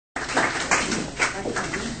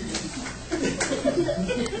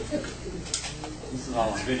isn't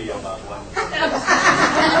all on video, by the way.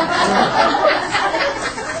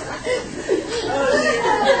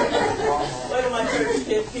 Wait till my church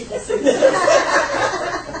people see this.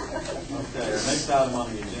 Okay, our next item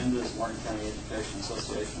on the agenda is Warren County Education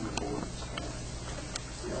Association report.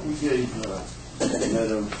 We gave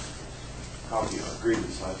Meadows a copy of our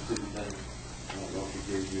grievance last Tuesday. I don't know if we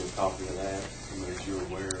gave you a copy of that to make you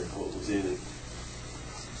aware of what was in it,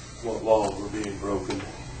 what laws were being broken,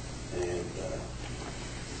 and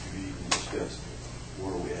we even discussed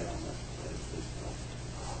where we at on that at this point.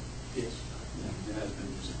 Yes. Yeah, it has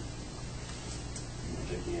been presented. You want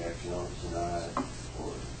to take any action on it tonight,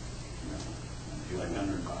 or No, you like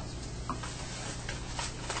under advisement.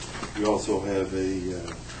 you also have a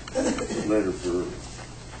letter for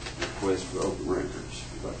request for open records.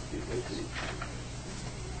 If you'd like to get that to you.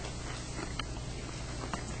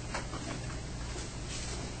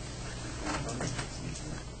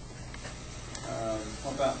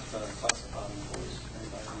 What about classified employees?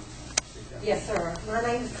 Anybody want to speak out? Yes, sir. My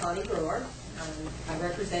name is Connie Brewer. I'm a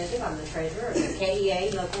representative. I'm the treasurer of the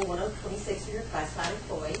KEA Local 1026 for your classified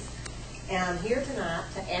employees. And I'm here tonight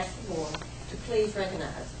to ask the board to please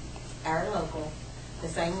recognize our local the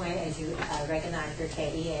same way as you recognize your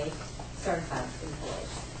KEA certified employees.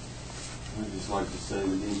 I'd just like to say that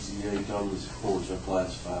the NCAA told us, of course, are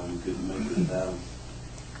classified. We couldn't make it without them.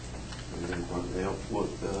 And they helped to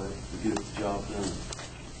get the job done.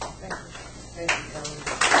 Thank you. Thank you, Tony.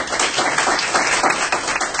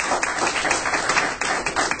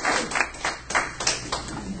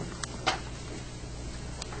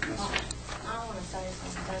 I want to say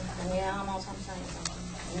something, and yeah, I'm also saying something.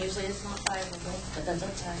 And usually it's not favorable, but that's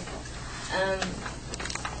okay.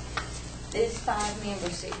 There's 5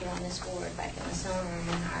 members sit here on this board back in the summer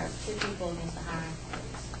and hired 2 people against the hiring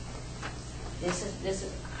freeze. This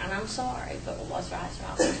is, and I'm sorry, but what's right is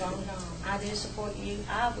right, what's wrong is wrong. I do support you.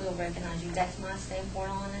 I will recognize you. That's my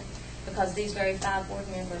standpoint on it, because these very 5 board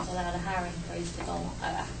members allowed a hiring freeze to go,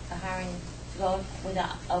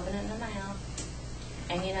 without opening their mouth.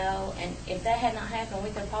 And you know, and if that had not happened,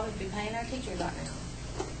 we could probably be paying our teachers right now.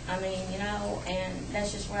 I mean, you know, and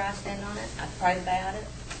that's just where I stand on it. I prayed about it.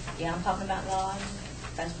 Yeah, I'm talking about God.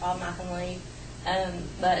 That's a problem I can leave.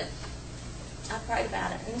 But I prayed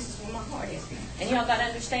about it, and this is where my heart is. And you all got to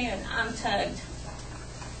understand, I'm tugged.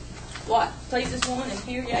 What pleases one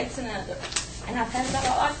infuriates another. And I've had about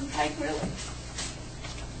all I can take, really.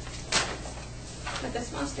 But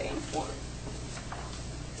that's my standpoint.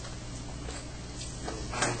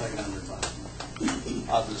 I'll take it under advisement.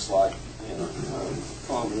 I'd just like,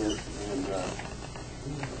 comment, and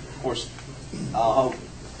of course, I hope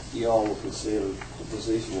you all will consider the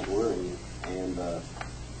position that we're in, and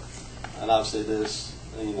I've said this,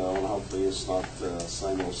 and hopefully it's not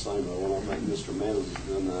same old, and I think Mr. Meadows has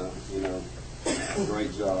done, a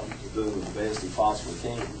great job of doing the best he possibly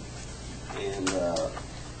can, and,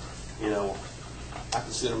 I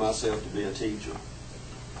consider myself to be a teacher.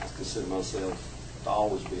 I consider myself to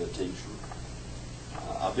always be a teacher.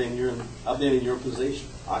 I've been in your position.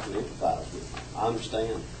 I can empathize with you. I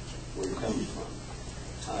understand where you're coming from.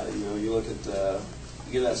 You look at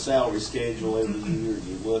you get that salary schedule every year.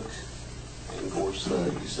 You look, and of course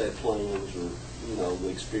you set plans or the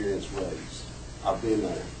experience raise. I've been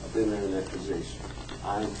there. I've been there in that position.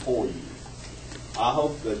 I am for you. I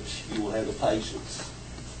hope that you will have the patience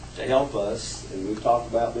to help us, and we've talked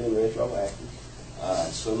about being retroactive.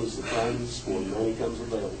 As soon as the funds or money comes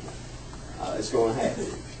available, it's going to happen.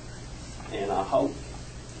 And I hope,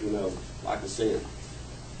 like I said,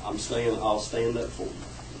 I'll stand up for you.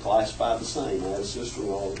 Classified the same. I had a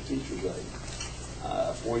sister-in-law at the teacher's aide.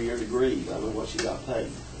 4-year degree. I know what she got paid.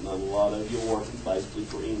 And I know a lot of you are working basically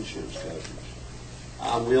for insurance coverage.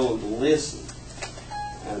 I'm willing to listen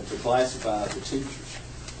and to classify the teachers.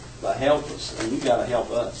 But help us, and you've got to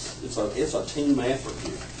help us. It's a team effort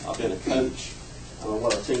here. I've been a coach. I know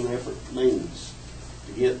what a team effort means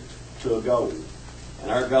to get to a goal.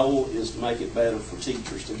 And our goal is to make it better for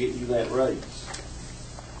teachers, to get you that raise.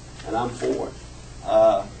 And I'm for it.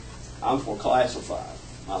 I'm for classified.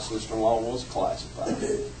 My sister-in-law was classified.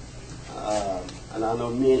 And I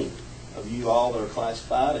know many of you all that are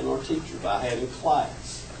classified and are teachers. I had in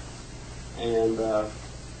class. And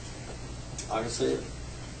like I said,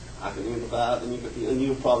 I can empathize, and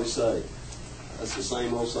you'll probably say, that's the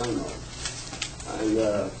same old. And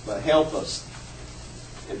but help us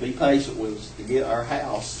and be patient with us to get our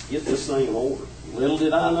house, get this thing in order. Little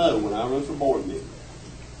did I know when I ran for board member.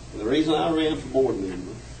 And the reason I ran for board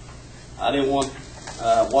member, I didn't want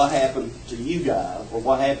what happened to you guys or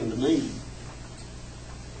what happened to me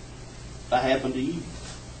that happened to you.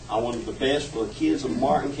 I wanted the best for the kids of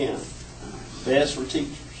Martin County. best for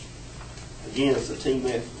teachers. Again, it's a team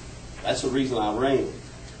effort. That's the reason I ran.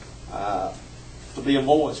 To be a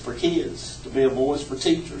voice for kids, to be a voice for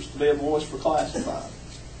teachers, to be a voice for classified.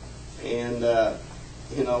 And,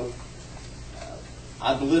 you know,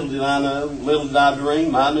 little did I know, little did I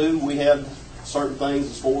dream, I knew we had certain things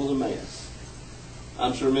as far as a mess.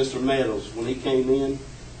 I'm sure Mr. Meadows, when he came in,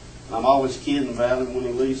 and I'm always kidding about him when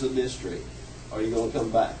he leaves the district, are you going to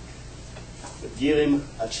come back? But give him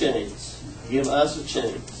a chance. Give us a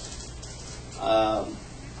chance.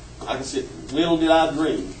 Like I said, little did I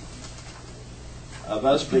dream of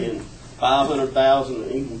us being 500,000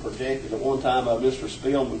 and even projected at one time by Mr.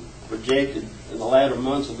 Spillman, projected in the latter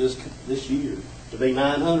months of this year to be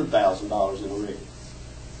 $900,000 in the red.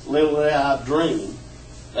 Little did I dream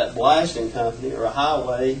that blasting company or a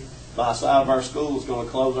highway by the side of our school is going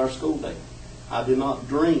to close our school down. I did not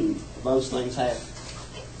dream of those things happening.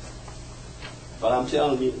 But I'm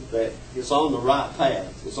telling you that it's on the right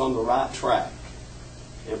path. It's on the right track.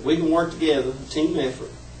 If we can work together, team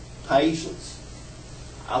effort, patience,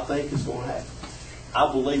 I think it's going to happen. I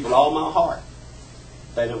believe with all my heart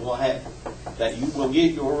that it will happen. That you will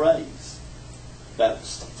get your raise. That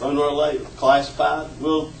sooner or later, classified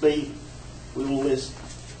will listen.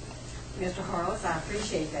 Mr. Harless, I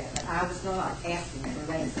appreciate that, but I was not asking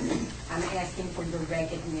for raises. I'm asking for your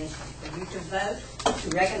recognition, for you to vote to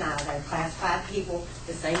recognize our classified people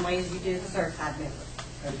the same way as you do the certified members.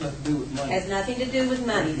 Has nothing to do with money. Has nothing to do with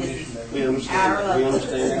money. This is We our understand. We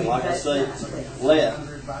understand. Like I say, let.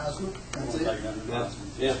 Under advisement, that's it.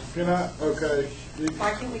 Yeah. Can I, okay,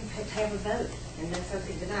 Why can't we have a vote and then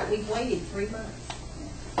something tonight? We've waited 3 months.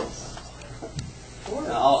 And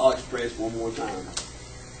I'll express one more time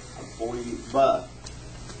before you, but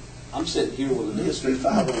I'm sitting here with a district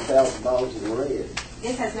 $500,000 in the red.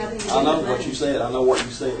 This has nothing to do I with know money. what you said. I know what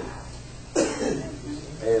you said.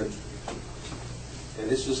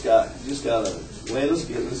 And it's just got to let us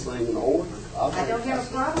get this thing in order. I don't have a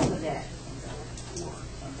problem with that.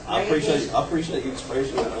 I appreciate you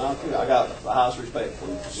expressing that. And I got the highest respect for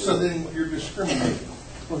you. So then you're discriminating.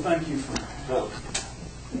 Well, thank you for.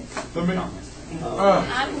 let me, I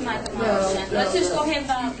can make a motion. Let's just go ahead and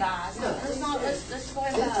vote, guys. Let's go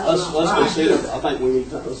ahead and vote. Let's consider it. I think we need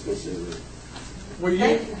to, let's consider it. will you,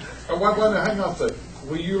 wait, hang on a second.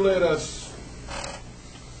 Will you let us,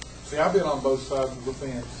 see, I've been on both sides of the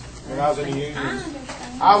fence. When I was in the union, I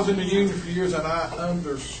understand. I was in the union for years and I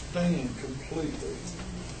understand completely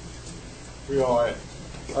where y'all at.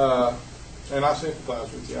 And I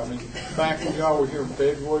sympathize with you. I mean, back when y'all were here in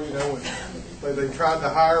February, you know, when they tried to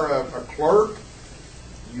hire a clerk,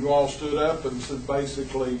 you all stood up and said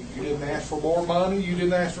basically, you didn't ask for more money, you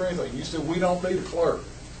didn't ask for anything. You said, we don't need a clerk.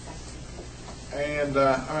 And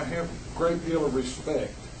I have a great deal of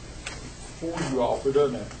respect for you all for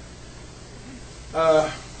doing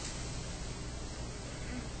that.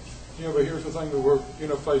 You know, but here's the thing that we're,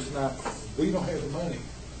 facing now. We don't have the money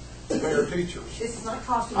to pay our teachers. This is not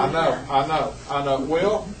costing I you know.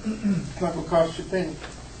 Well, It's not going to cost you a penny.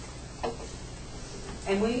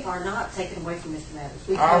 And we are not taking away from Mr. Matters.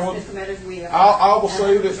 We I trust will- Mr. Matters. We are. I will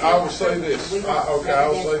say this. I will say this. We want Okay, I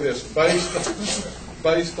will say recognition. this.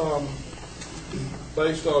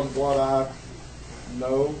 Based on what I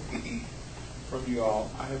know from you all,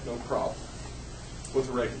 I have no problem with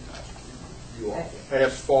recognizing you all.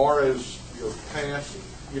 As far as your past,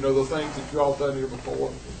 the things that you all done here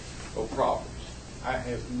before, no problems. I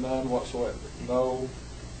have none whatsoever. No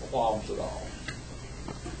qualms at all.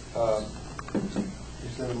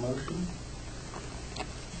 Is that a motion?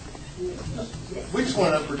 We just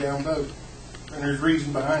want an up or down vote, and there's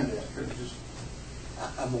reason behind that. It's just,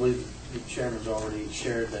 I believe the chairman's already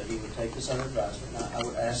shared that he would take this under advisement. I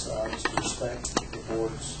would ask the audience to respect the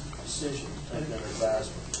board's decision to take it under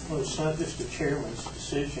advisement. Well, it's not just the chairman's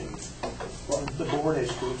decision. Well, the board has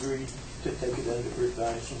to agree to take it under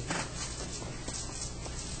advisement.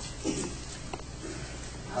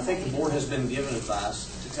 I think the board has been given advice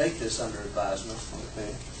to take this under advisement,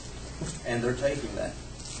 and they're taking that.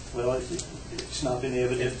 Well, it's not been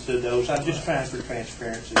evident to those. I'm just trying for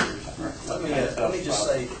transparency here. Let me just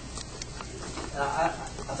say, I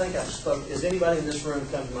think I've spoken. Has anybody in this room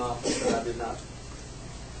come to my office that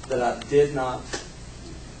I did not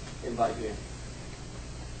invite you in?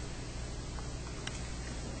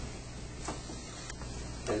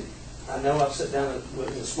 And I know I've sat down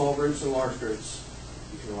in small groups and large groups.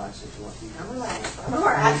 You can relax if you want. I'm relaxed. I'm all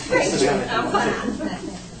right. I'm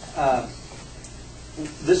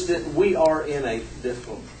fine. We are in a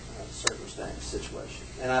difficult circumstance, situation,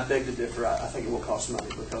 and I beg to differ. I think it will cost money,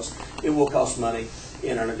 because it will cost money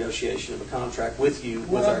in our negotiation of a contract with you.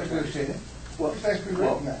 we're with not our negotiating. Well, It's actually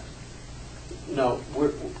well, recognized. No,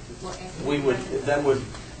 we would, that would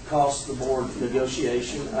cost the board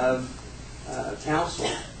negotiation of council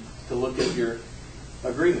to look at your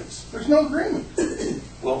agreements. There's no agreement.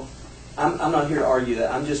 Well, I'm not here to argue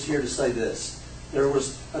that. I'm just here to say this. There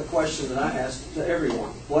was a question that I asked to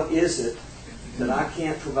everyone. What is it that I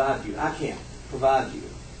can't provide you? I can't provide you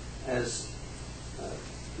as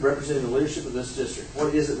representing the leadership of this district.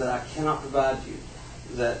 What is it that I cannot provide you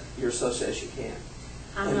that your association can?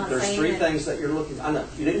 I'm not There's saying three that- things that you're looking. I know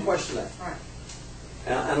you didn't question that. Right.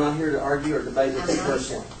 And I'm not here to argue or debate with you I'm not.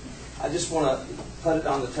 personally. I just want to put it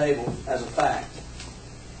on the table as a fact,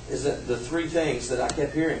 is that the three things that I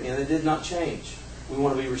kept hearing, and it did not change. We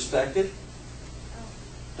want to be respected.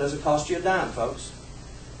 Doesn't cost you a dime, folks.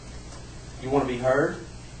 You want to be heard.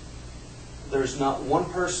 There's not one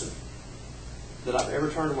person that I've ever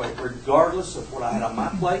turned away, regardless of what I had on my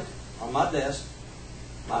plate, on my desk.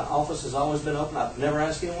 My office has always been open. I've never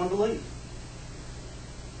asked anyone to leave.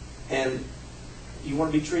 And you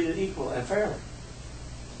want to be treated equally and fairly.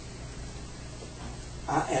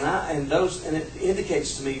 And it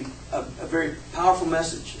indicates to me a very powerful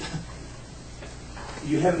message.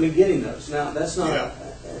 You haven't been getting those. Now, that's not.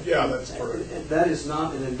 Yeah, that's true. That is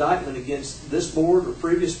not an indictment against this board or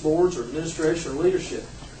previous boards or administration or leadership.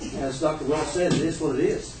 As Dr. Wells said, it is what it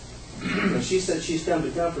is. When she said she's come to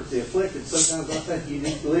comfort the afflicted, sometimes I think you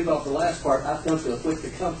need to leave off the last part. I've come to afflict the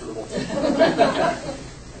comfortable.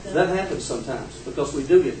 That happens sometimes because we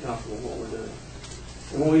do get comfortable in what we're doing.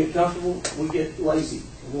 And when we get comfortable, we get lazy.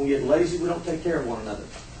 And when we get lazy, we don't take care of one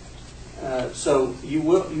another. So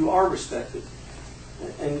you are respected,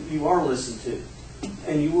 and you are listened to,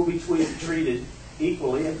 and you will be treated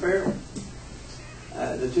equally and fairly.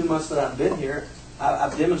 The 2 months that I've been here,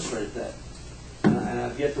 I've demonstrated that, and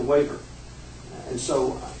I've yet to waver. And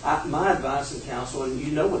so my advice and counsel, and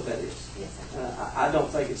you know what that is, I don't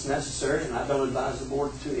think it's necessary, and I don't advise the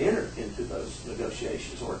board to enter into those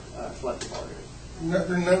negotiations or collective bargaining.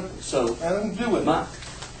 No, So I don't do it.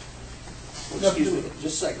 Excuse me,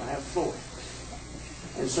 just a second, I have the floor.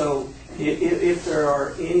 And so if there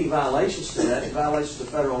are any violations to that, violations of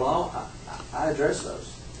federal law, I address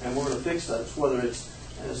those. And we're going to fix those, whether it's,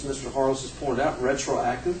 as Mr. Harless has pointed out,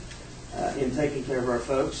 retroactive in taking care of our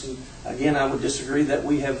folks. And again, I would disagree that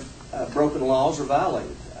we have broken laws or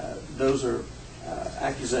violated. Those are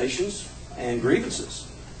accusations and grievances.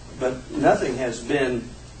 But nothing has been,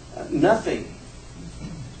 nothing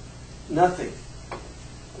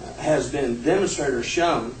has been demonstrated or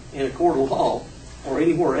shown in a court of law or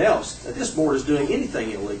anywhere else that this board is doing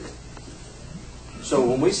anything illegal. So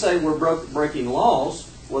when we say we're breaking laws,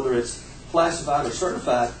 whether it's classified or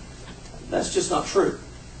certified, that's just not true.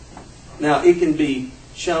 Now, it can be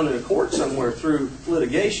shown in a court somewhere through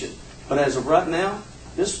litigation, but as of right now,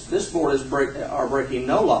 this board are breaking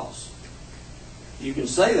no laws. You can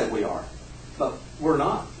say that we are, but we're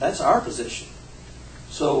not. That's our position.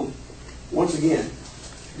 So, once again,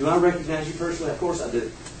 do I recognize you personally? Of course I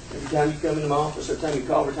do. Every time you come into my office, every time you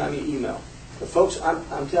call, every time you email. But folks,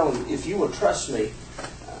 I'm telling you, if you will trust me,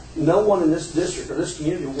 no one in this district or this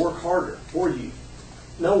community will work harder for you.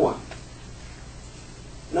 No one.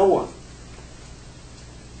 No one.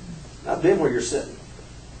 I've been where you're sitting.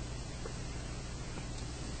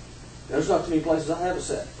 There's not too many places I haven't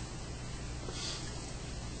sat.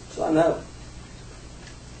 So I know.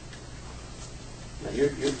 Now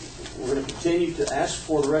we're going to continue to ask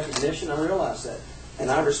for the recognition. I realize that. And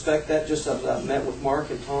I respect that, just as I've met with Mark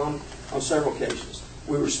and Tom on several occasions.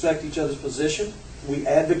 We respect each other's position. We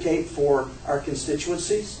advocate for our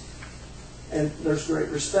constituencies. And there's great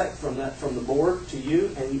respect from that, from the board to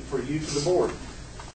you and for you to the board.